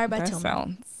right. Inspired by Tilmon.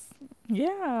 Sounds,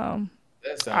 yeah.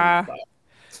 That sounds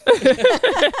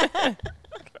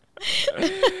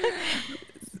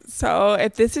So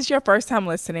if this is your first time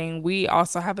listening, we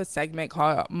also have a segment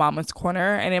called Mama's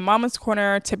Corner. And in Mama's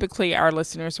Corner, typically our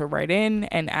listeners will write in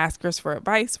and ask us for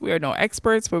advice. We are no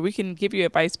experts, but we can give you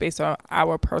advice based on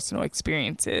our personal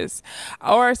experiences.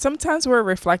 Or sometimes we're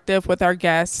reflective with our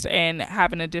guests and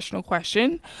have an additional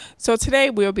question. So today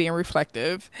we're being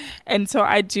reflective. And so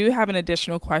I do have an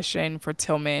additional question for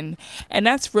Tilmon. And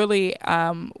that's really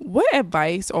what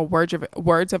advice or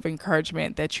words of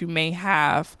encouragement that you may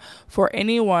have for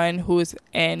anyone who's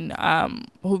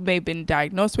who may have been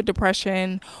diagnosed with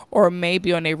depression or may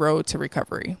be on a road to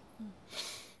recovery?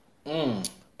 I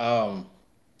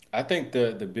think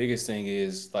the biggest thing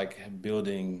is like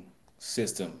building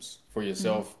systems for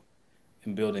yourself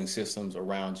and building systems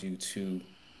around you to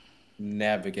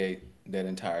navigate that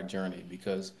entire journey.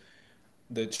 Because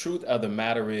the truth of the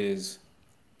matter is,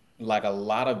 like a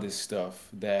lot of this stuff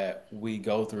that we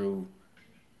go through,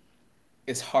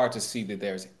 it's hard to see that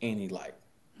there's any light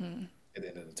at the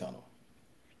end of the tunnel.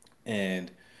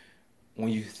 And when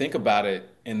you think about it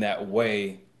in that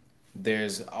way,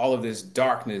 there's all of this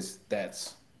darkness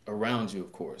that's around you,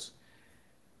 of course.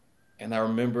 And I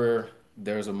remember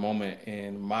there's a moment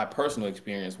in my personal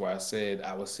experience where I said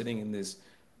I was sitting in this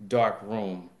dark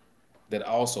room that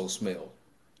also smelled.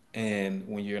 And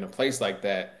when you're in a place like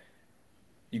that,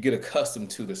 you get accustomed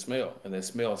to the smell, and the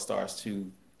smell starts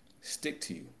to stick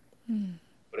to you.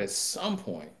 But at some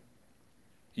point,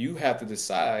 you have to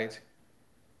decide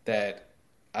that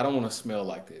I don't want to smell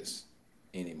like this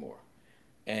anymore.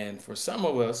 And for some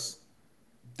of us,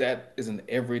 that is an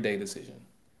everyday decision.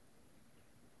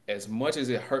 As much as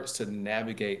it hurts to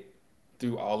navigate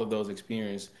through all of those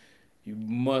experiences, you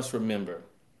must remember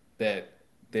that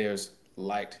there's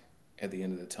light at the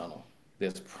end of the tunnel.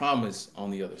 There's promise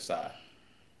on the other side.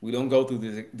 We don't go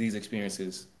through these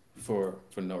experiences for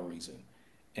no reason.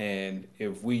 And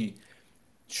if we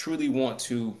truly want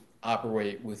to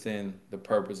operate within the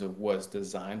purpose of what's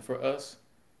designed for us,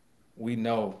 we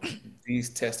know these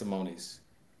testimonies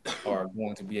are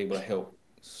going to be able to help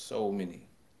so many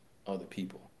other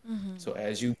people. So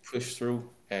as you push through,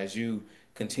 as you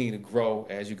continue to grow,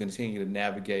 as you continue to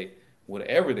navigate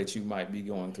whatever that you might be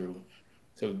going through,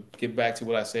 so get back to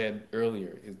what I said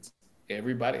earlier, it's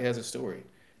everybody has a story,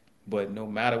 but no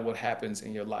matter what happens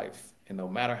in your life, and no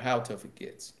matter how tough it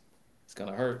gets, it's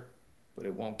gonna hurt, but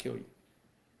it won't kill you.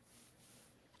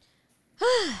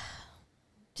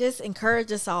 Just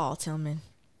encourage us all, Tilmon.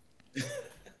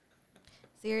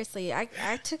 Seriously, I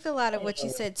took a lot of what you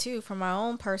said too from my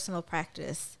own personal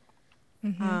practice.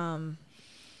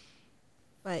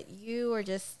 But you are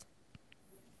just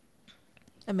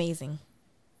amazing.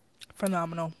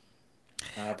 Phenomenal.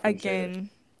 I appreciate Again,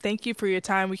 thank you for your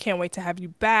time. We can't wait to have you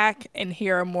back and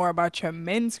hear more about your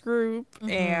men's group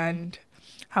and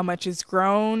how much it's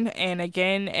grown. And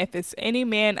again, if it's any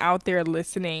man out there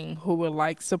listening who would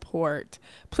like support,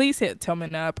 please hit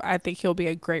Tilmon up. I think he'll be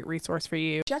a great resource for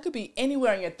you. Y'all could be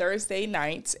anywhere on your Thursday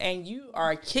nights and you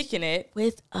are kicking it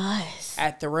With us.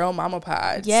 at the Real Mama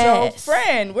Pod. Yes. So,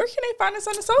 friend, where can they find us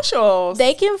on the socials?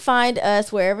 They can find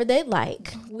us wherever they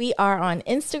like. We are on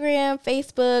Instagram,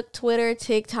 Facebook, Twitter,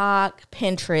 TikTok,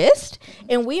 Pinterest,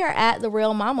 and we are at The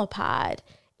Real Mama Pod.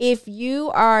 If you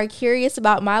are curious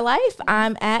about my life,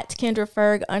 I'm at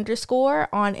KendraFerg _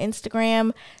 on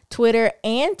Instagram, Twitter,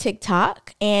 and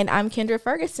TikTok. And I'm Kendra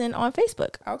Ferguson on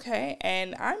Facebook. Okay,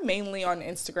 and I'm mainly on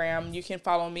Instagram. You can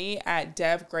follow me at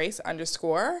DevGrace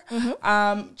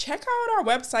 _ Check out our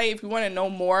website if you want to know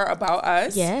more about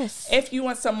us. Yes. If you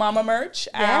want some mama merch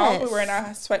out, we're wearing our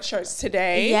sweatshirts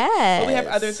today. Yes. But we have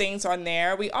other things on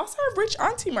there. We also have Rich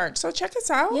Auntie merch, so check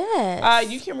us out.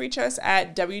 Yes. You can reach us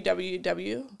at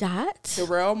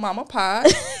www.therealmamapod.com.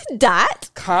 Dot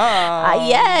gmail.com.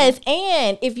 Yes.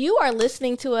 And if you are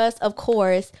listening to us, of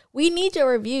course, we need your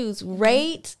reviews.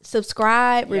 Rate,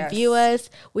 subscribe, review us.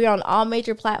 We're on all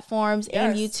major platforms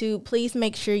and YouTube. Please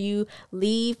make sure you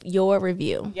leave your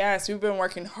review. Yes, we've been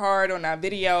working hard on our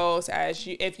videos.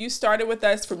 If you started with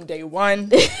us from day one,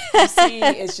 you see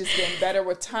it's just getting better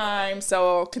with time.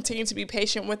 So continue to be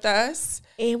patient with us.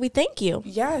 And we thank you.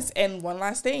 Yes. And one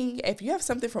last thing, if you have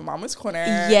something from Mama's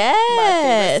Corner.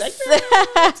 Yes.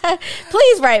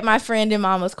 Please write my friend in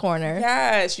Mama's Corner.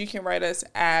 Yes, you can write us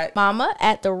at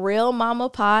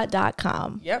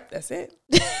mama@therealmamapod.com. Yep, that's it.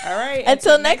 All right.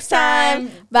 Until next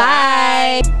time.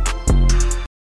 Bye.